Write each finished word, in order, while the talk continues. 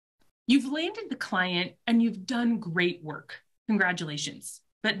You've landed the client and you've done great work. Congratulations.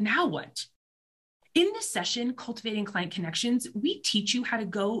 But now what? In this session, Cultivating Client Connections, we teach you how to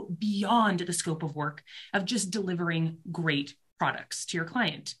go beyond the scope of work of just delivering great products to your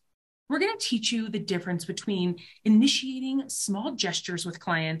client. We're going to teach you the difference between initiating small gestures with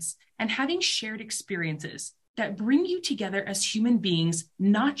clients and having shared experiences that bring you together as human beings,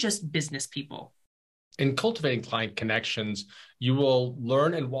 not just business people. In Cultivating Client Connections, you will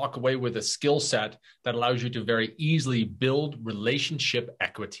learn and walk away with a skill set that allows you to very easily build relationship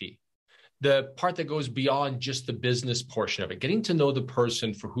equity. The part that goes beyond just the business portion of it, getting to know the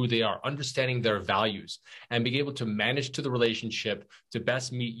person for who they are, understanding their values, and being able to manage to the relationship to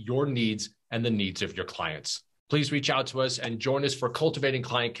best meet your needs and the needs of your clients. Please reach out to us and join us for Cultivating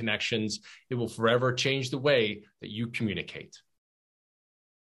Client Connections. It will forever change the way that you communicate.